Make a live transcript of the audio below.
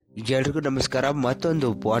ಎಲ್ರಿಗೂ ನಮಸ್ಕಾರ. ಮತ್ತೊಂದು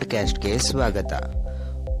ಪಾಡ್ಕಾಸ್ಟ್ಗೆ ಸ್ವಾಗತ.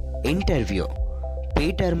 ಇಂಟರ್ವ್ಯೂ.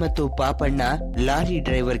 ಪೀಟರ್ ಮತ್ತು ಪಾಪಣ್ಣ ಲಾರಿ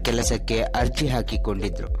ಡ್ರೈವರ್ ಕೆಲಸಕ್ಕೆ ಅರ್ಜಿ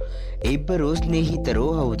ಹಾಕಿಕೊಂಡಿದ್ರು. ಇಬ್ಬರು ಸ್ನೇಹಿತರು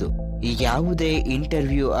ಹೌದು. ಯಾವುದೇ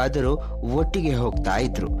ಇಂಟರ್ವ್ಯೂ ಆದರೂ ಒಟ್ಟಿಗೆ ಹೋಗ್ತಾ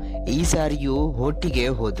ಇದ್ರು. ಈ ಸಾರಿಯೂ ಒಟ್ಟಿಗೆ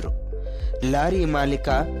ಹೋದ್ರು. ಲಾರಿ ಮಾಲೀಕ,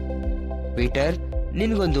 ಪೀಟರ್,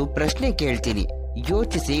 ನಿನ್ಗೊಂದು ಪ್ರಶ್ನೆ ಕೇಳ್ತೀನಿ,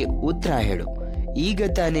 ಯೋಚಿಸಿ ಉತ್ತರ ಹೇಳು. ಈಗ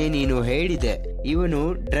ತಾನೇ ನೀನು ಹೇಳಿದೆ, ಇವನು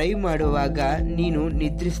ಡ್ರೈವ್ ಮಾಡುವಾಗ ನೀನು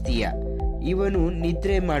ನಿದ್ರಿಸ್ತೀಯ, ಇವನು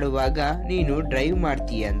ನಿದ್ರೆ ಮಾಡುವಾಗ ನೀನು ಡ್ರೈವ್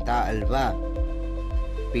ಮಾಡ್ತೀಯ ಅಂತ ಅಲ್ವಾ?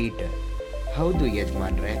 ಪೀಟರ್: ಹೌದು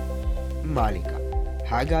ಯಜಮಾನ್ರೆ. ಮಾಲೀಕ: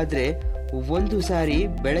 ಹಾಗಾದ್ರೆ ಒಂದು ಸಾರಿ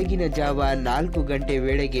ಬೆಳಗಿನ ಜಾವ 4 ಗಂಟೆ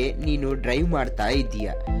ವೇಳೆಗೆ ನೀನು ಡ್ರೈವ್ ಮಾಡ್ತಾ ಇದ್ದೀಯ.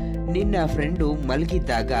 ನಿನ್ನ ಫ್ರೆಂಡು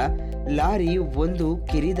ಮಲಗಿದ್ದಾಗ ಲಾರಿ ಒಂದು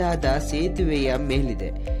ಕಿರಿದಾದ ಸೇತುವೆಯ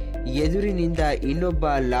ಮೇಲಿದೆ. ಎದುರಿನಿಂದ ಇನ್ನೊಬ್ಬ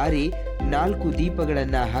ಲಾರಿ 4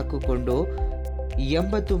 ದೀಪಗಳನ್ನ ಹಾಕಿಕೊಂಡು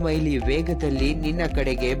 80 ಮೈಲಿ ವೇಗದಲ್ಲಿ ನಿನ್ನ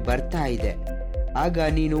ಕಡೆಗೆ ಬರ್ತಾ ಇದೆ. ಆಗ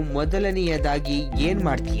ನೀನು ಮೊದಲನೆಯದಾಗಿ ಏನ್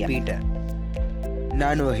ಮಾಡ್ತೀಯ? ಪೀಟರ್: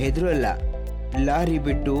 ನಾನು ಹೆದರಲ್ಲ, ಲಾರಿ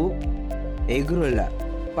ಬಿಟ್ಟು ಎಗರಲ್ಲ,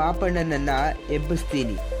 ಪಾಪಣ್ಣನನ್ನ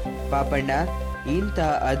ಎಬ್ಬಿಸ್ತೀನಿ. ಪಾಪಣ್ಣ, ಇಂಥ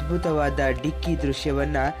ಅದ್ಭುತವಾದ ಡಿಕ್ಕಿ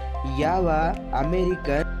ದೃಶ್ಯವನ್ನ ಯಾವ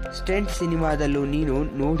ಅಮೆರಿಕನ್ ಸ್ಟಂಟ್ ಸಿನಿಮಾದಲ್ಲೂ ನೀನು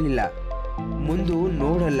ನೋಡಿಲ್ಲ, ಮುಂದೂ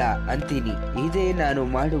ನೋಡಲ್ಲ ಅಂತೀನಿ. ಇದೇ ನಾನು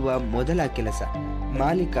ಮಾಡುವ ಮೊದಲ ಕೆಲಸ.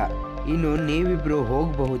 ಮಾಲೀಕ: ಇನ್ನು ನೀವಿಬ್ರು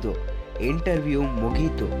ಹೋಗಬಹುದು, ಇಂಟರ್ವ್ಯೂ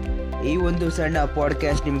ಮುಗೀತು. ಈ ಒಂದು ಸಣ್ಣ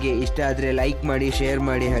ಪಾಡ್ಕಾಸ್ಟ್ ನಿಮಗೆ ಇಷ್ಟ ಆದರೆ ಲೈಕ್ ಮಾಡಿ, ಶೇರ್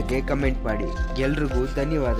ಮಾಡಿ, ಹಾಗೆ ಕಮೆಂಟ್ ಮಾಡಿ. ಎಲ್ರಿಗೂ ಧನ್ಯವಾದ.